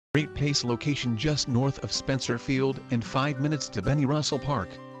Great Pace location just north of Spencer Field and 5 minutes to Benny Russell Park.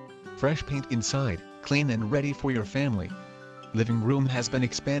 Fresh paint inside, clean and ready for your family. Living room has been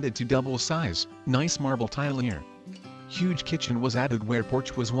expanded to double size, nice marble tile here. Huge kitchen was added where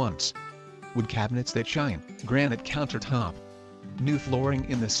porch was once. Wood cabinets that shine, granite countertop. New flooring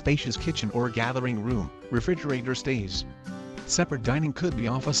in the spacious kitchen or gathering room, refrigerator stays. Separate dining could be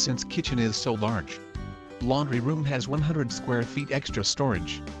office since kitchen is so large. Laundry room has 100 square feet extra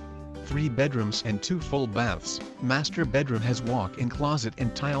storage. 3 bedrooms and 2 full baths. Master bedroom has walk-in closet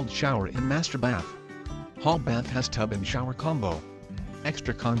and tiled shower in master bath. Hall bath has tub and shower combo.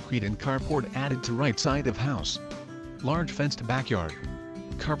 Extra concrete and carport added to right side of house. Large fenced backyard.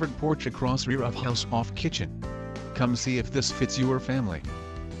 Covered porch across rear of house off kitchen. Come see if this fits your family.